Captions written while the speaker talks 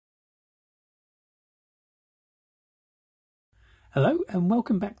Hello and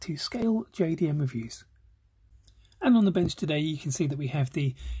welcome back to Scale JDM Reviews. And on the bench today you can see that we have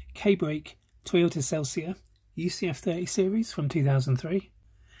the K-Brake Toyota Celsior UCF30 series from 2003.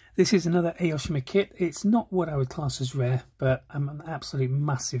 This is another Aoshima kit. It's not what I would class as rare, but I'm an absolute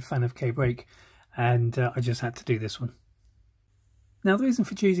massive fan of K-Brake and I just had to do this one. Now the reason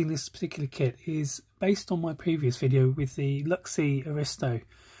for choosing this particular kit is based on my previous video with the Luxy Aristo.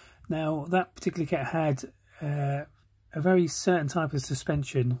 Now that particular kit had a very certain type of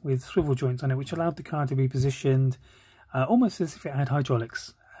suspension with swivel joints on it, which allowed the car to be positioned almost as if it had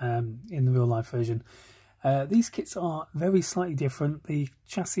hydraulics in the real life version. These kits are very slightly different. The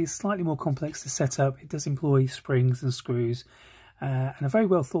chassis is slightly more complex to set up. It does employ springs and screws and a very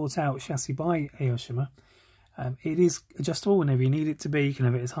well thought out chassis by Aoshima. It is adjustable whenever you need it to be. You can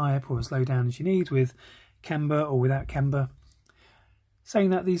have it as high up or as low down as you need, with camber or without camber.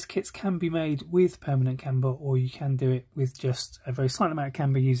 Saying that, these kits can be made with permanent camber, or you can do it with just a very slight amount of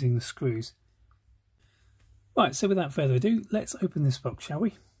camber using the screws. Right, so without further ado, let's open this box, shall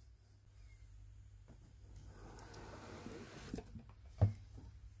we?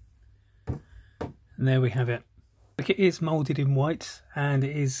 And there we have it. The kit is moulded in white and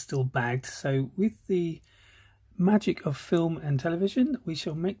it is still bagged, so with the magic of film and television, we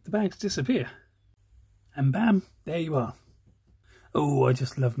shall make the bags disappear. And bam, there you are. Oh, I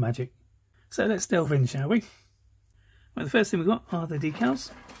just love magic. So let's delve in, shall we? Well, the first thing we've got are the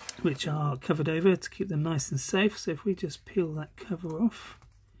decals, which are covered over to keep them nice and safe. So if we just peel that cover off,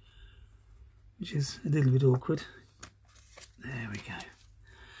 which is a little bit awkward. There we go.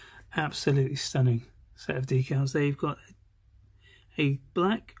 Absolutely stunning set of decals. There you've got a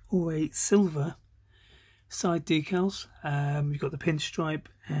black or a silver side decals. You've got the pinstripe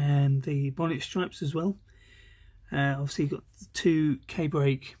and the bonnet stripes as well. Obviously you've got the two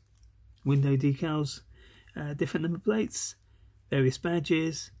K-Brake window decals, different number plates, various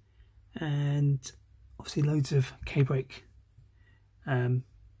badges, and obviously loads of K-Brake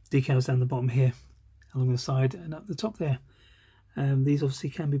decals down the bottom here, along the side and up the top there. These obviously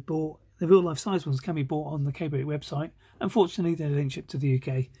can be bought, the real life size ones can be bought on the K-Brake website. Unfortunately they don't ship to the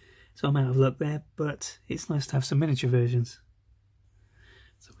UK, so I'm out of luck there, but it's nice to have some miniature versions.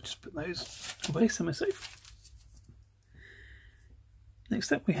 So we'll just put those away somewhere safe.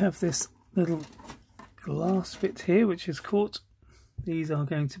 Next up we have this little glass bit here which is caught. These are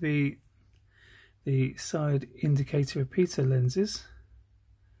going to be the side indicator repeater lenses.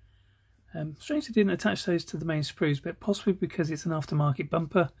 Strangely didn't attach those to the main sprues, but possibly because it's an aftermarket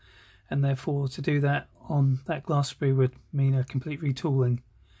bumper and therefore to do that on that glass sprue would mean a complete retooling.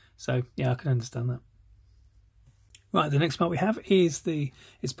 So yeah, I can understand that. Right, the next part we have is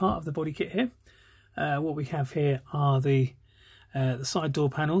part of the body kit here. What we have here are the side door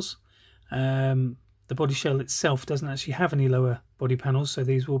panels. The body shell itself doesn't actually have any lower body panels, so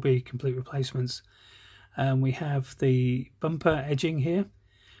these will be complete replacements. We have the bumper edging here.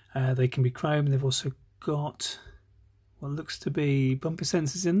 They can be chrome. They've also got what looks to be bumper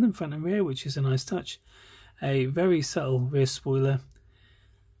sensors in them, front and rear, which is a nice touch. A very subtle rear spoiler,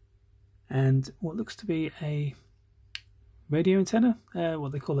 and what looks to be a radio antenna,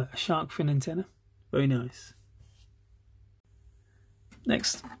 what they call it, a shark fin antenna. Very nice.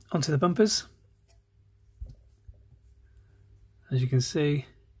 Next, onto the bumpers. As you can see,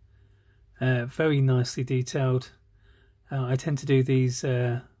 very nicely detailed. I tend to do these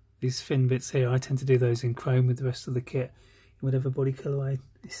fin bits here, I tend to do those in chrome with the rest of the kit, in whatever body colour I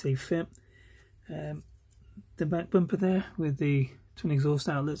see fit. The back bumper there with the twin exhaust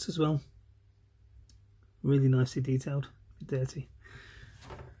outlets as well. Really nicely detailed, a bit dirty.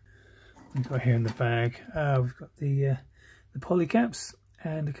 We've got here in the bag, we've got the poly caps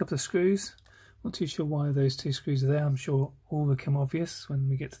and a couple of screws. Not too sure why those two screws are there. I'm sure all will become obvious when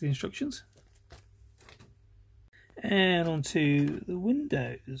we get to the instructions. And onto the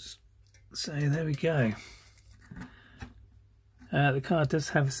windows. So there we go. The car does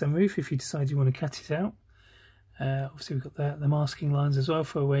have a sunroof if you decide you want to cut it out. Obviously we've got the masking lines as well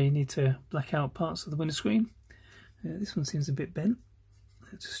for where you need to black out parts of the windscreen. This one seems a bit bent.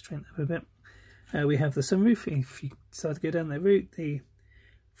 Let's just straighten it up a bit. We have the sunroof if you decide to go down that route, the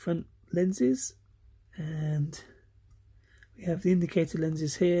front lenses, and we have the indicator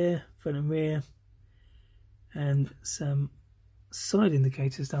lenses here, front and rear, and some side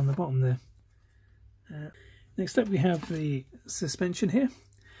indicators down the bottom there. Next up we have the suspension here.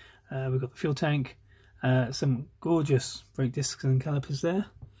 We've got the fuel tank, some gorgeous brake discs and calipers there,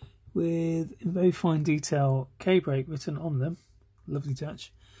 with in very fine detail K-Brake written on them. Lovely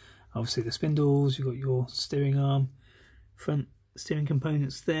touch. Obviously the spindles, you've got your steering arm, front steering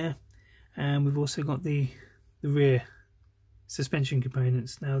components there, and we've also got the rear suspension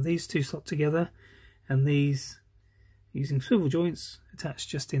components. Now these two slot together, and these using swivel joints attached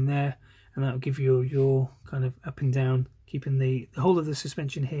just in there, and that'll give you your kind of up and down, keeping the whole of the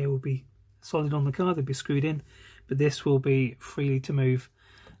suspension here will be solid on the car, they'll be screwed in, but this will be freely to move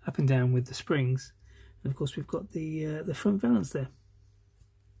up and down with the springs. And of course we've got the front valance there.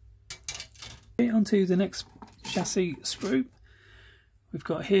 Okay, onto the next chassis sprue. We've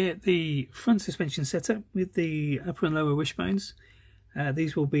got here the front suspension setup with the upper and lower wishbones.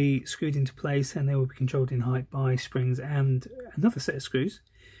 These will be screwed into place and they will be controlled in height by springs and another set of screws.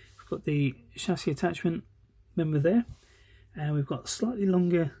 We've got the chassis attachment member there, and we've got slightly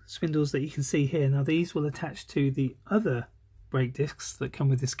longer spindles that you can see here. Now these will attach to the other brake discs that come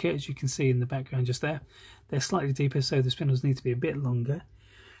with this kit, as you can see in the background just there. They're slightly deeper, so the spindles need to be a bit longer.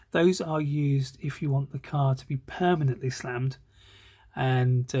 Those are used if you want the car to be permanently slammed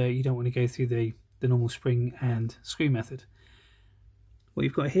and you don't want to go through the normal spring and screw method. What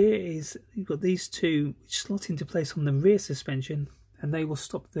you've got here is you've got these two which slot into place on the rear suspension, and they will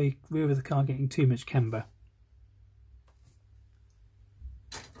stop the rear of the car getting too much camber.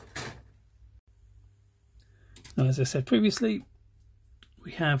 Now, as I said previously,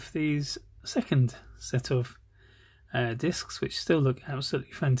 we have these second set of discs which still look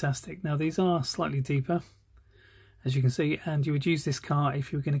absolutely fantastic. Now these are slightly deeper, as you can see, and you would use this car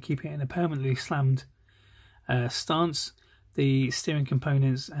if you were going to keep it in a permanently slammed stance. The steering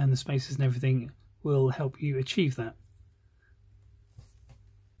components and the spacers and everything will help you achieve that.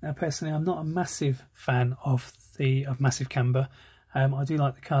 Now personally, I'm not a massive fan of massive camber. I do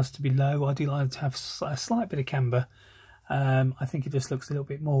like the cars to be low. I do like to have a slight bit of camber. I think it just looks a little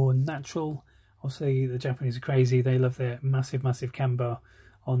bit more natural. Obviously the Japanese are crazy. They love their massive camber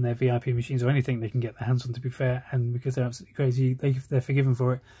on their VIP machines, or anything they can get their hands on, to be fair, and because they're absolutely crazy, they're forgiven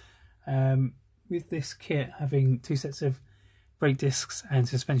for it. With this kit having two sets of brake discs and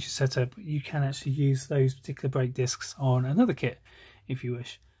suspension setup, you can actually use those particular brake discs on another kit if you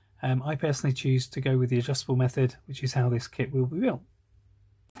wish. I personally choose to go with the adjustable method, which is how this kit will be built.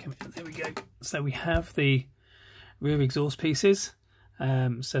 There we go. So we have the rear exhaust pieces,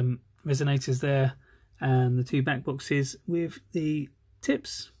 some resonators there, and the two back boxes with the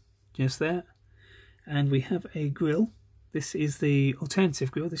tips just there, and we have a grille. This is the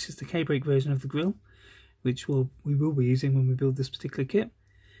alternative grille. This is the K-brake version of the grille, which we will be using when we build this particular kit.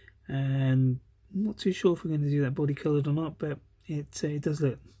 And I'm not too sure if we're going to do that body coloured or not, but it does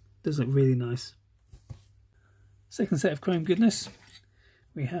look really nice. Second set of chrome goodness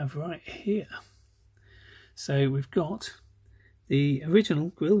we have right here. So we've got the original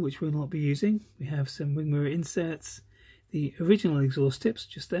grille, which we'll not be using. We have some wing mirror inserts, the original exhaust tips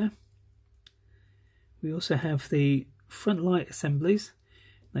just there. We also have the front light assemblies.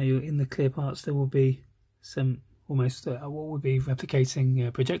 Now in the clear parts there will be some almost what would be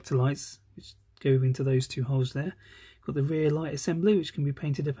replicating projector lights which go into those two holes there. Got the rear light assembly which can be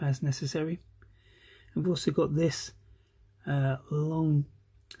painted up as necessary. And we've also got this long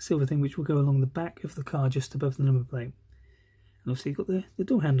silver thing which will go along the back of the car just above the number plate. And obviously you've got the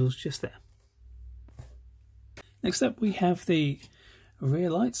door handles just there. Next up we have the rear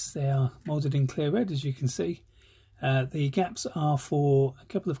lights. They are moulded in clear red, as you can see. The gaps are for a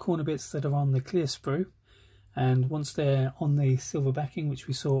couple of corner bits that are on the clear sprue, and once they're on the silver backing, which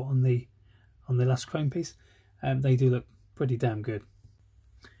we saw on the last chrome piece, they do look pretty damn good.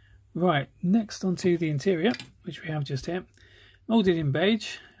 Right, next onto the interior, which we have just here. Moulded in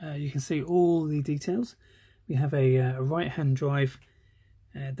beige, you can see all the details. We have a right-hand drive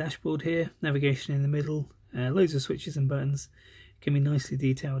dashboard here, navigation in the middle, loads of switches and buttons. It can be nicely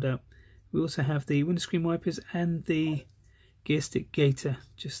detailed up. We also have the windscreen wipers and the gear stick gaiter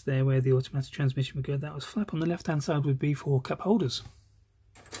just there where the automatic transmission would go. That was flap on the left-hand side would be for cup holders.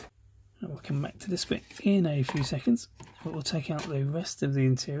 We'll come back to this bit in a few seconds, but we'll take out the rest of the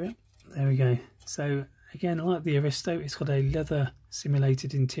interior. There we go. So again, like the Aristo, it's got a leather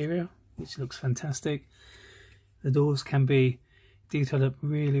simulated interior, which looks fantastic. The doors can be detailed up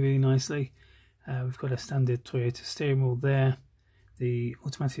really nicely. We've got a standard Toyota steering wheel there, the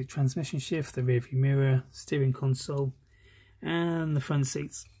automatic transmission shift, the rear view mirror, steering console, and the front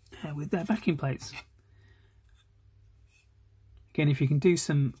seats with their backing plates. Again, if you can do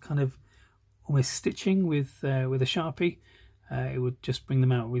some kind of almost stitching with a Sharpie, it would just bring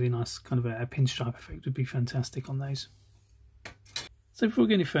them out really nice. Kind of a pinstripe effect would be fantastic on those. So before we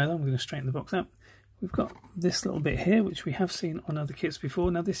go any further, I'm going to straighten the box out. We've got this little bit here, which we have seen on other kits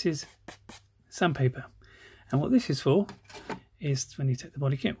before. Now this is sandpaper, and what this is for is when you take the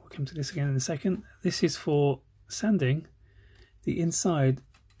body kit, we'll come to this again in a second, this is for sanding the inside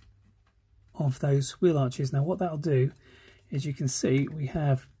of those wheel arches. Now what that'll do as you can see, we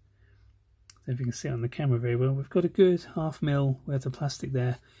have, if you can see it on the camera very well, we've got a good 1/2 mil worth of plastic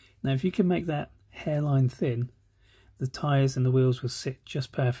there. Now if you can make that hairline thin, the tyres and the wheels will sit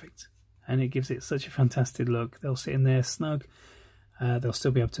just perfect, and it gives it such a fantastic look. They'll sit in there snug, they'll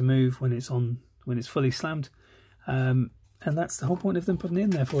still be able to move when it's fully slammed, and that's the whole point of them putting it in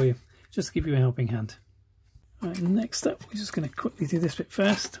there for you, just to give you a helping hand. Right, next up, we're just going to quickly do this bit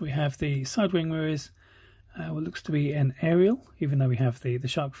first. We have the side wing mirrors, what looks to be an aerial, even though we have the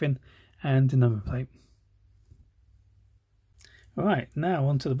shark fin and the number plate. Alright, now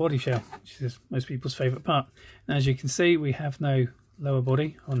onto the body shell, which is most people's favourite part. Now, as you can see, we have no lower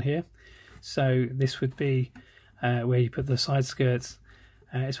body on here, so this would be where you put the side skirts.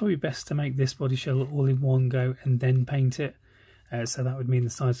 It's probably best to make this body shell all in one go and then paint it. So that would mean the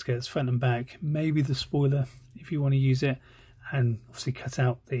side skirts front and back, maybe the spoiler if you want to use it, and obviously cut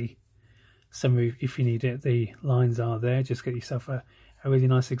out the sunroof if you need it. The lines are there, just get yourself a really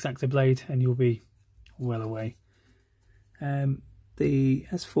nice X-Acto blade and you'll be well away.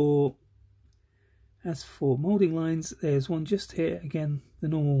 As for moulding lines, there's one just here, again the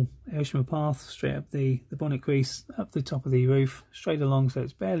normal Aoshima path, straight up the bonnet crease, up the top of the roof, straight along so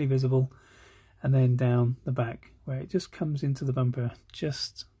it's barely visible, and then down the back where it just comes into the bumper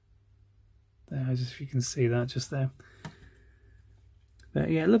just there, just if you can see that just there. But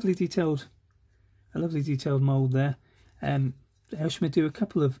yeah, a lovely detailed mould there. Aoshima do a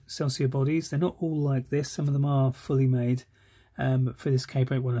couple of Celsior bodies. They're not all like this, some of them are fully made. But for this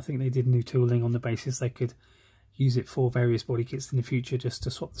K.Ohbayashi one, I think they did new tooling on the basis they could use it for various body kits in the future, just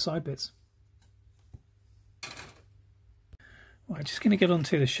to swap the side bits. Right, just going to get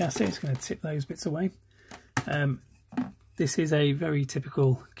onto the chassis. It's going to tip those bits away. This is a very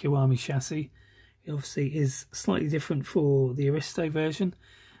typical K.Ohbayashi chassis. It obviously is slightly different for the Aristo version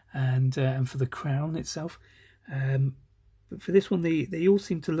and for the crown itself. But for this one, they all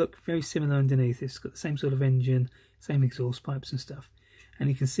seem to look very similar underneath. It's got the same sort of engine, same exhaust pipes and stuff. And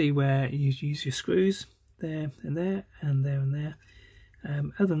you can see where you use your screws there and there and there and there.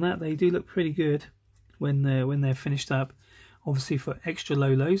 Other than that, they do look pretty good when they're finished up. Obviously, for extra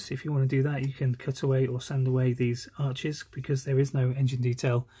low lows, if you want to do that, you can cut away or sand away these arches, because there is no engine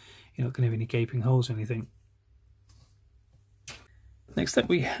detail. You're not going to have any gaping holes or anything. Next up,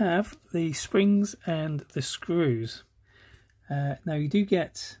 we have the springs and the screws. Now you do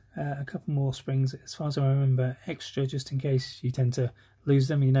get a couple more springs, as far as I remember, extra, just in case you tend to lose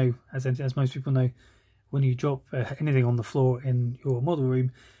them. You know, as most people know, when you drop anything on the floor in your model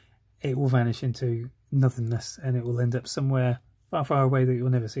room, it will vanish into nothingness and it will end up somewhere far, far away that you'll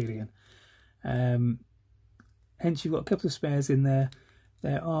never see it again. Hence, you've got a couple of spares in there.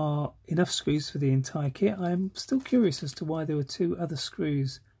 There are enough screws for the entire kit. I'm still curious as to why there were 2 other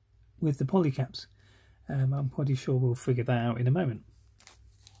screws with the polycaps. I'm pretty sure we'll figure that out in a moment.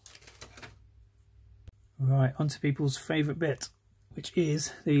 Right, on to people's favourite bit, which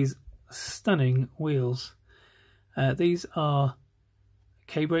is these stunning wheels. These are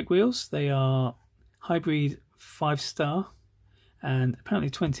K-brake wheels. They are hybrid 5-star and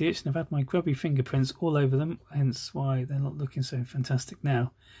apparently 20-inch, and I've had my grubby fingerprints all over them, hence why they're not looking so fantastic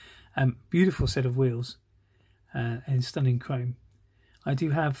now. Beautiful set of wheels and stunning chrome. I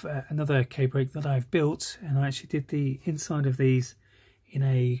do have another K-brake that I've built, and I actually did the inside of these in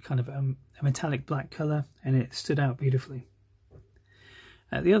a kind of a metallic black colour, and it stood out beautifully.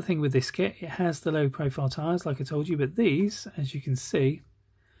 The other thing with this kit, it has the low profile tyres like I told you, but these, as you can see,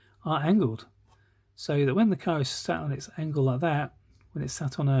 are angled, so that when the car is sat on its angle like that, when it's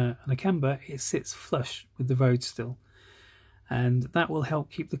sat on a camber, it sits flush with the road still, and that will help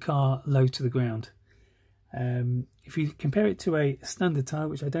keep the car low to the ground. If you compare it to a standard tyre,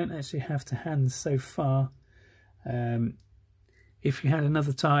 which I don't actually have to hand so far, if you had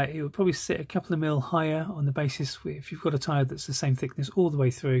another tyre, it would probably sit a couple of mil higher, on the basis if you've got a tyre that's the same thickness all the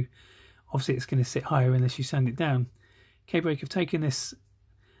way through, obviously it's going to sit higher unless you sand it down. K-brake have taken this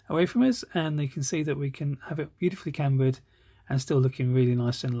away from us, and they can see that we can have it beautifully cambered and still looking really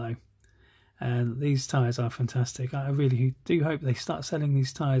nice and low. And these tyres are fantastic. I really do hope they start selling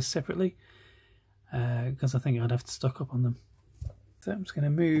these tyres separately, because I think I'd have to stock up on them. So I'm just going to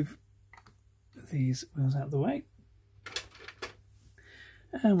move these wheels out of the way,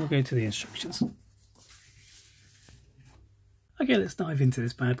 and we'll go to the instructions. Okay, let's dive into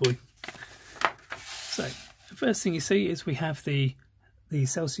this bad boy. So the first thing you see is we have the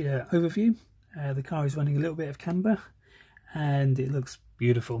Celsior overview. The car is running a little bit of camber and it looks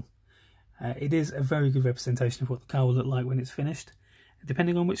beautiful. It is a very good representation of what the car will look like when it's finished,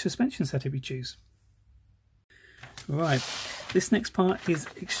 depending on which suspension setup you choose. Right, this next part is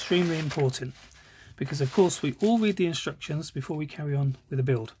extremely important, because of course we all read the instructions before we carry on with the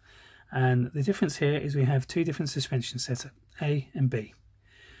build. And the difference here is we have two different suspension setups, A and B.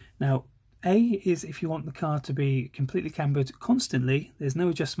 Now, A is if you want the car to be completely cambered constantly, there's no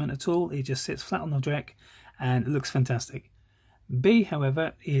adjustment at all, it just sits flat on the deck and it looks fantastic. B,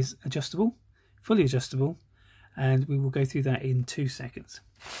 however, is adjustable, fully adjustable, and we will go through that in 2 seconds.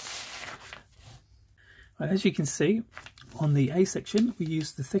 Right, as you can see, on the A section, we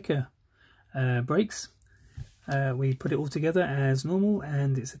use the thicker brakes. We put it all together as normal,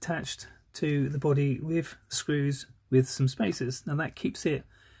 and it's attached to the body with screws with some spacers. Now that keeps it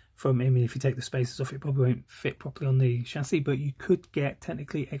from, I mean, if you take the spacers off, it probably won't fit properly on the chassis, but you could get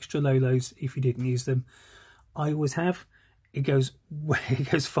technically extra low lows if you didn't use them. I always have. It goes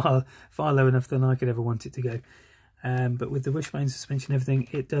far low enough than I could ever want it to go. But with the wishbone suspension and everything,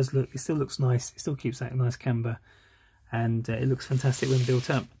 it still looks nice. It still keeps that nice camber, and it looks fantastic when built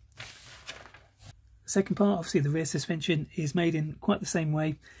up. Second part, obviously the rear suspension is made in quite the same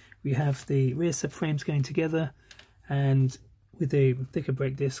way. We have the rear subframes going together and with the thicker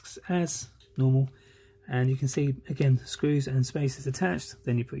brake discs as normal, and you can see again screws and spacers attached.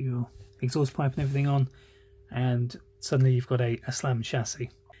 Then you put your exhaust pipe and everything on, and suddenly you've got a slammed chassis.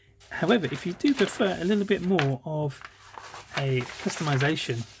 However, if you do prefer a little bit more of a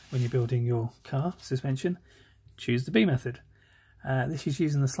customization when you're building your car suspension, choose the B method. This is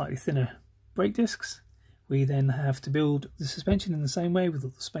using the slightly thinner brake discs. We then have to build the suspension in the same way with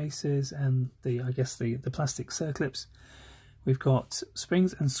all the spacers and the plastic circlips. We've got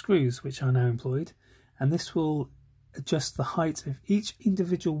springs and screws which are now employed, and this will adjust the height of each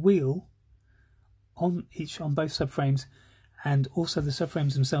individual wheel on both subframes, and also the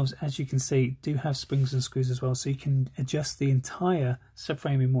subframes themselves, as you can see, do have springs and screws as well, so you can adjust the entire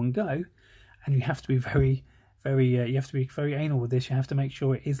subframe in one go. And you have to be very anal with this. You have to make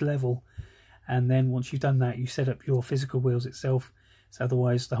sure it is level, and then once you've done that, you set up your physical wheels itself, so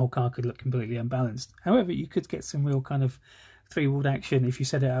otherwise the whole car could look completely unbalanced. However, you could get some real kind of three-wheeled action if you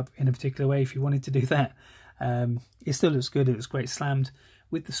set it up in a particular way, if you wanted to do that. It still looks good, it looks great slammed.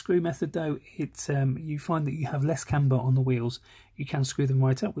 With the screw method though, you find that you have less camber on the wheels. You can screw them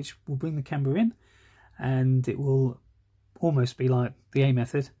right up, which will bring the camber in, and it will almost be like the A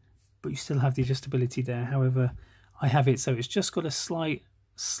method, but you still have the adjustability there. However, I have it so it's just got a slight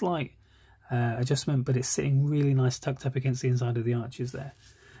adjustment, but it's sitting really nice tucked up against the inside of the arches there.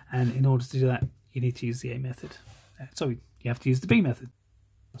 And in order to do that, you need to use the A method. Sorry, you have to use the B method.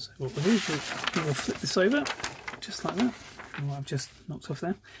 So what we'll do is we'll flip this over, just like that. What I've just knocked off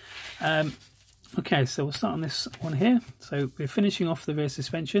there. Okay, so we'll start on this one here. So we're finishing off the rear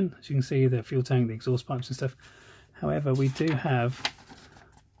suspension. As you can see, the fuel tank, the exhaust pipes and stuff. However, we do have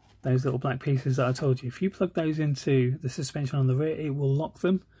those little black pieces that I told you. If you plug those into the suspension on the rear, it will lock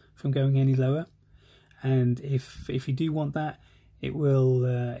them from going any lower. And if you do want that, it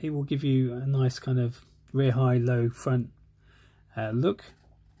will give you a nice kind of rear high, low front look.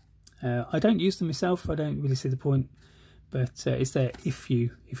 I don't use them myself. I don't really see the point. But it's there if you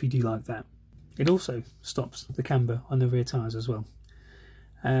do like that. It also stops the camber on the rear tyres as well.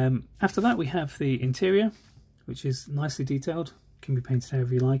 After that, we have the interior, which is nicely detailed. Can be painted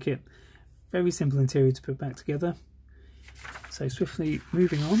however you like it. Very simple interior to put back together. So swiftly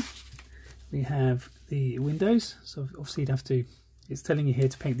moving on, we have the windows. So obviously it's telling you here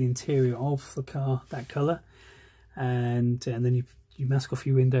to paint the interior of the car that colour, and then you mask off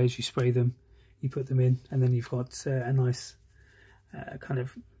your windows, you spray them, you put them in, and then you've got a nice kind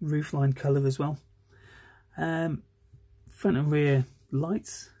of roof line colour as well. Front and rear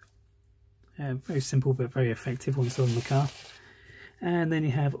lights, very simple but very effective once they're on the car. And then you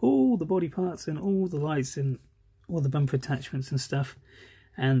have all the body parts and all the lights and all the bumper attachments and stuff.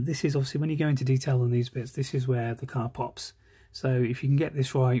 And this is obviously, when you go into detail on these bits, this is where the car pops. So if you can get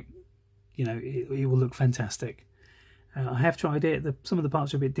this right, you know, it will look fantastic. I have tried it. Some of the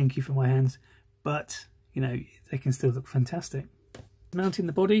parts are a bit dinky for my hands, but you know, they can still look fantastic. Mounting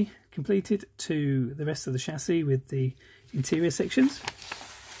the body completed to the rest of the chassis with the interior sections,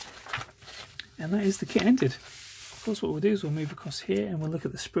 and that is the kit ended. Of course, what we'll do is we'll move across here and we'll look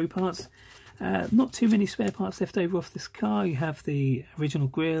at the sprue parts. Not too many spare parts left over off this car. You have the original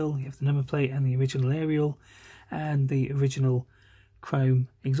grille, you have the number plate and the original aerial, and the original chrome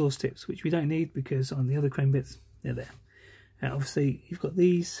exhaust tips, which we don't need because on the other chrome bits, they're there. Obviously, you've got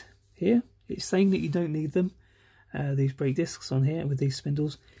these here. It's saying that you don't need them, these brake discs on here with these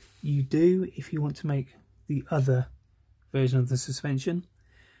spindles. You do if you want to make the other version of the suspension.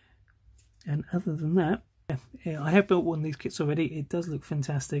 And other than that, yeah, I have built one of these kits already. It does look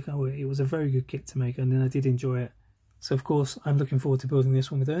fantastic. It was a very good kit to make, and then I did enjoy it So of course I'm looking forward to building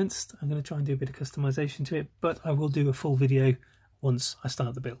this one with Ernst. I'm going to try and do a bit of customization to it, but I will do a full video once I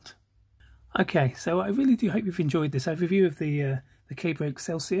start the build. Okay, so I really do hope you've enjoyed this overview of the K.Ohbayashi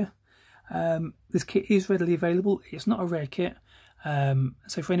Celsior. This kit is readily available. It's not a rare kit.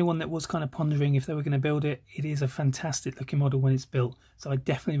 So for anyone that was kind of pondering if they were going to build it, it is a fantastic looking model when it's built. So I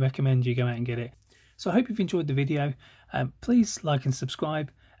definitely recommend you go out and get it. So I hope you've enjoyed the video. Please like and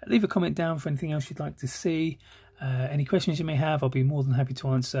subscribe. Leave a comment down for anything else you'd like to see. Any questions you may have, I'll be more than happy to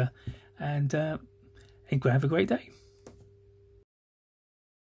answer. And have a great day.